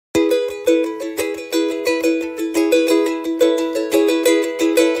Welcome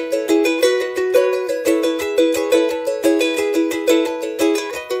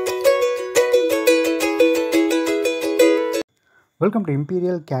to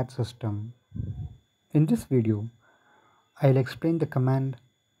Imperial CAD system. In this video, I'll explain the command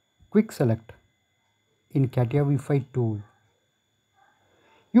Quick Select in Catia V5 tool.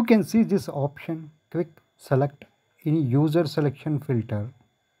 You can see this option Quick Select in User Selection filter.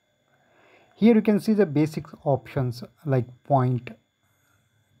 Here you can see the basic options like point,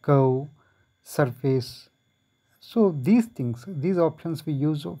 curve, surface. So these options we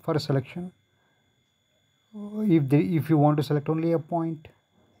use for selection. If you want to select only a point,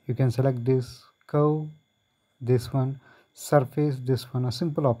 you can select this curve, this one, surface, this one are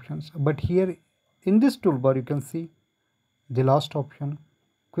simple options. But here in this toolbar you can see the last option,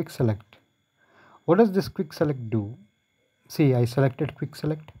 quick select. What does this quick select do? See, I selected quick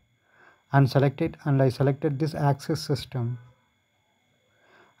select and I selected this access system,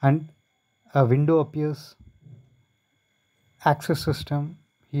 and a window appears. Access system,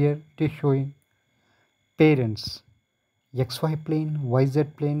 here it is showing parents, XY plane,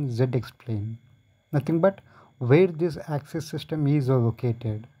 YZ plane, ZX plane. Nothing but where this access system is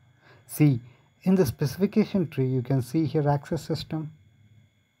located. See, in the specification tree you can see here access system.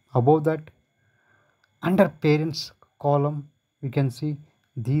 Above that, under parents column, we can see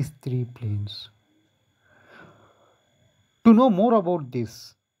these three planes. To know more about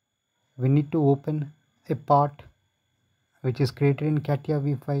this, we need to open a part which is created in Catia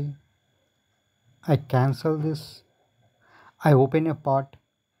V5. I cancel this. I open a part.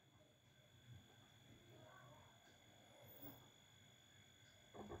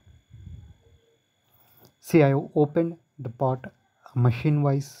 See, I open the part machine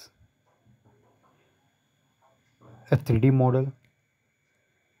wise, a 3D model.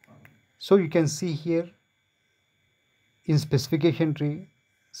 So you can see here in specification tree,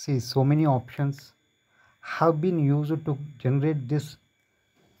 see so many options have been used to generate this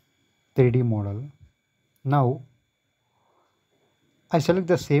 3D model. Now I select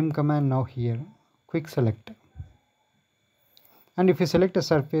the same command now here, quick select. And if you select a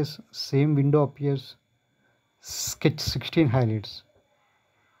surface, same window appears, sketch 16 highlights.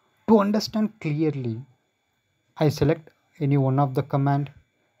 To understand clearly, I select any one of the command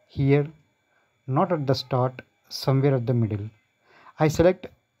here, not at the start, somewhere at the middle. I select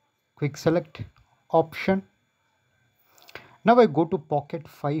quick select option. Now I go to pocket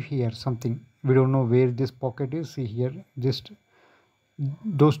 5 here, something we don't know where this pocket is. See here, just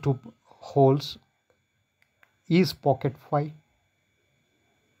those two holes is pocket 5.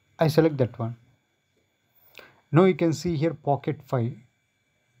 I select that one. Now you can see here pocket 5.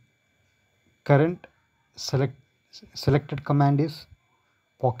 Current selected command is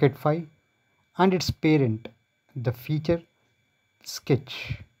pocket 5, and its parent, the feature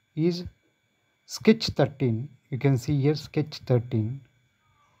sketch, is sketch 13. You can see here sketch 13,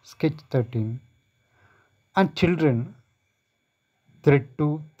 and children thread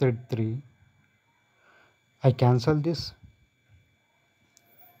 2, thread 3. I cancel this.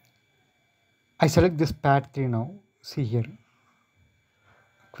 I select this pad 3 now. See here,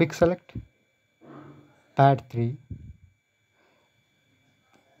 quick select pad 3.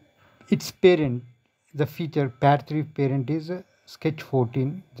 Its parent, the feature pad 3 parent is sketch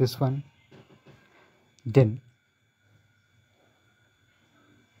 14, this one. Then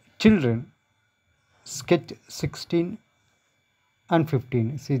children sketch 16 and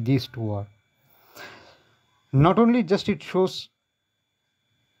 15. See, these two are not only just it shows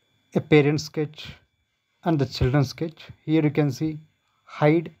a parent sketch and the children sketch. Here you can see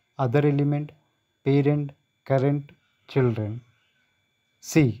hide other element, parent, current, children.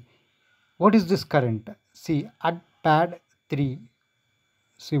 See, what is this current? See, at pad 3,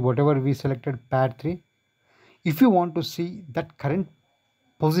 see whatever we selected pad 3, if you want to see that current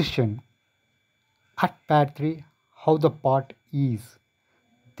position at pad 3, how the part is,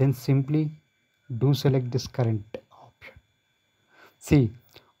 then simply do select this current option. See,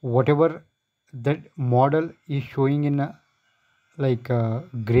 whatever that model is showing in a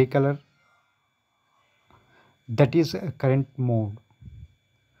gray color, that is a current mode.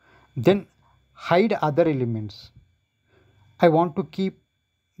 Then hide other elements. I want to keep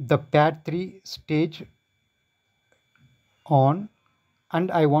the pad 3 stage on, and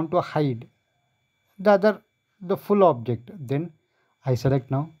I want to hide the full object. Then I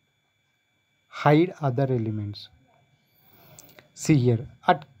select now hide other elements. See here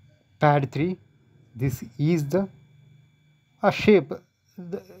at pad 3, this is the shape,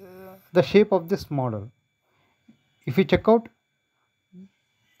 the shape of this model. If you check out,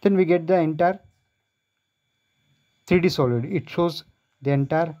 Then we get the entire 3D solid. It shows the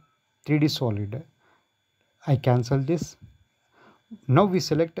entire 3D solid. I cancel this. Now we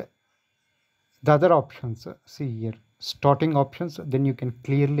select the other options. See here, starting options, then you can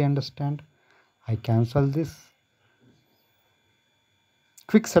clearly understand. I cancel this.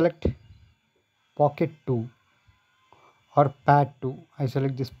 Quick select pocket 2 or pad 2. I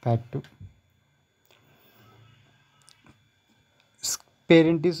select this pad 2.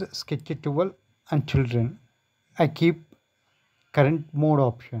 Parent is sketch 12 and children. I keep current mode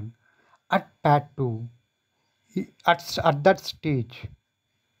option. At pad 2, at that stage,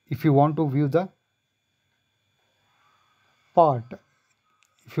 if you want to view the part,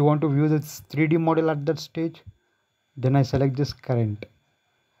 if you want to view this 3D model at that stage, then I select this current.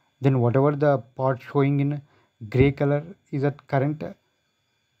 Then whatever the part showing in gray color is at current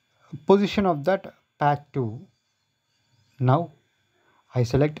position of that pad 2. Now I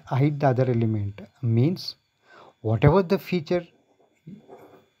select hide the other element, means whatever the feature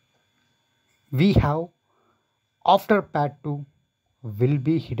we have after pad 2 will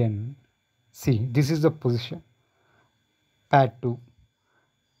be hidden. See, this is the position pad 2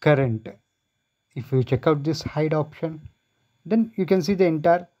 current. If you check out this hide option, then you can see the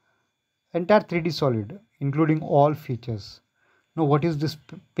entire 3D solid including all features. Now what is this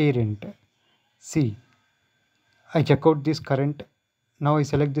parent? See, I check out this current. Now I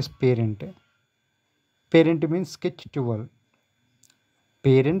select this parent. Parent means sketch 12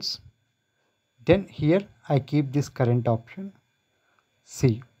 parents. Then here I keep this current option.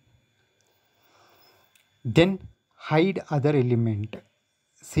 See, then hide other element.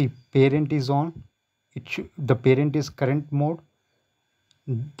 See, parent is on, the parent is current mode.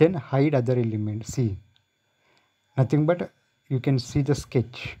 Then hide other element. See, nothing but you can see the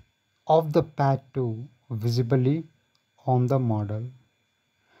sketch of the pad 2 visibly on the model.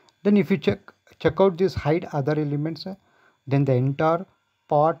 Then if you check out this hide other elements, then the entire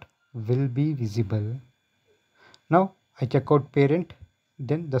part will be visible. Now I check out parent,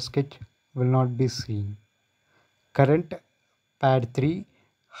 then the sketch will not be seen. Current pad 3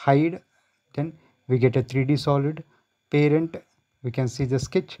 hide, then we get a 3D solid. Parent, we can see the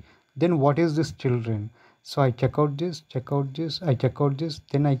sketch. Then what is this children? So I check out this, I check out this,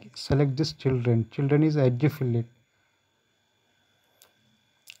 then I select this children. Children is edge fillet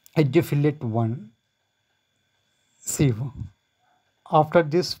 1. See, after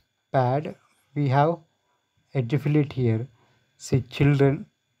this pad we have edge fillet here. See, children,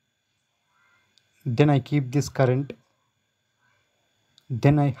 then I keep this current,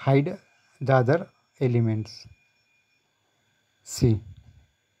 then I hide the other elements. See,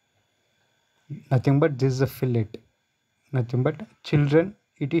 nothing but this is a fillet, nothing but children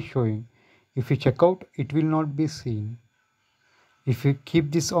it is showing. If you check out, it will not be seen. If you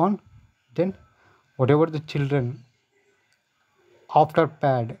keep this on, then whatever the children after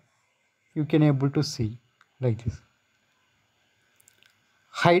pad you can able to see like this.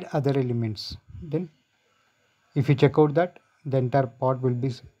 Hide other elements. Then if you check out that, the entire part will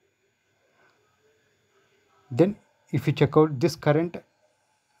be. Then if you check out this current,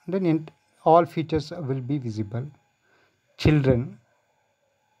 then all features will be visible. Children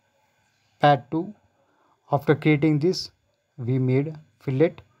pad 2, after creating this we made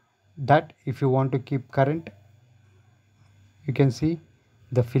fillet, that if you want to keep current, you can see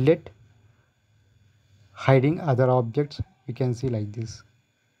the fillet. Hiding other objects, we can see like this.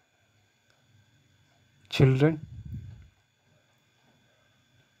 Children,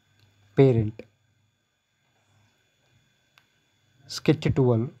 parent, sketch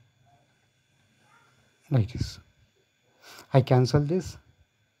 12 like this. I cancel this.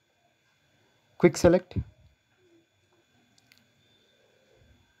 Quick select.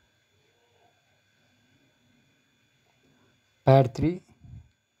 Pad 3.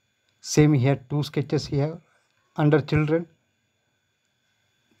 Same here, 2 sketches here. Under children,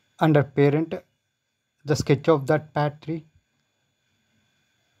 under parent, the sketch of that pad 3.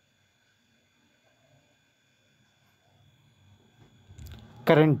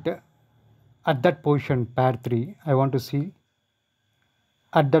 Current at that position pad 3, I want to see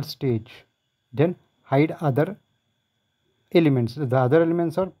at that stage. Then hide other elements. The other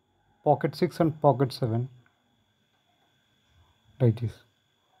elements are pocket 6 and pocket 7 like this.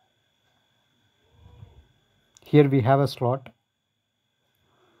 Here we have a slot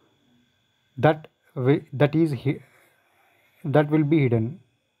that will be hidden.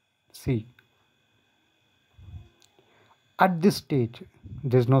 See, at this stage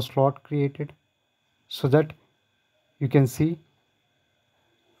there is no slot created, so that you can see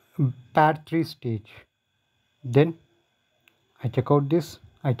pad 3 stage. Then I check out this,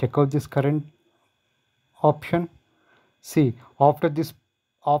 I check out this current option. See, after this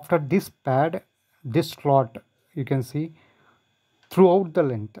pad, this slot, you can see throughout the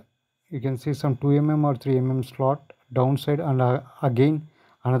length, you can see some 2 mm or 3 mm slot downside, and again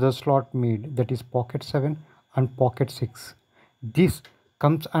another slot made, that is pocket 7 and pocket 6. This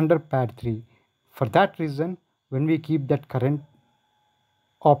comes under pad 3. For that reason, when we keep that current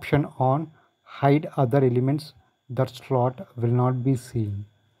option on, hide other elements, that slot will not be seen,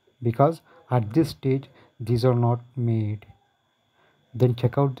 because at this stage these are not made. Then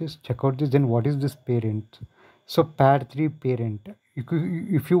check out this. Then what is this parent? So pad 3 parent,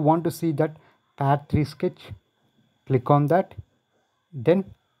 if you want to see that pad 3 sketch, click on that, then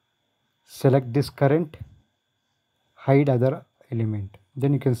select this current, hide other element,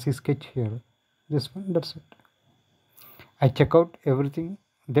 then you can see sketch here, this one. That's it. I check out everything.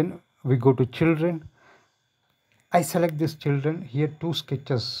 Then we go to children. I select this children here, two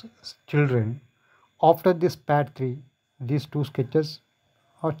sketches, children. After this pad 3, these two sketches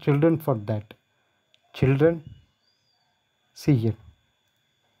are children. For that children, see here,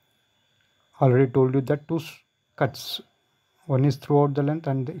 already told you that two cuts, one is throughout the length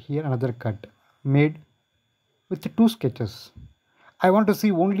and here another cut made with the two sketches. I want to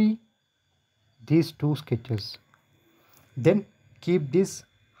see only these two sketches. Then keep this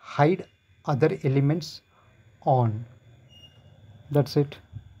hide other elements on. That's it.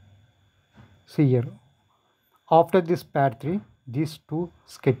 See here, after this pad 3, these two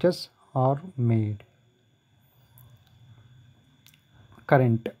sketches are made.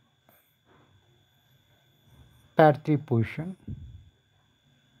 Current pad 3 position,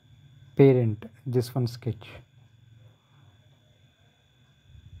 parent, this one sketch.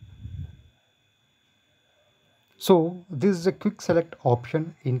 So this is a quick select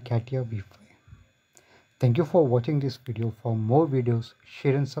option in Catia V5. Thank you for watching this video. For more videos,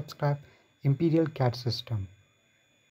 share and subscribe Imperial CAD system.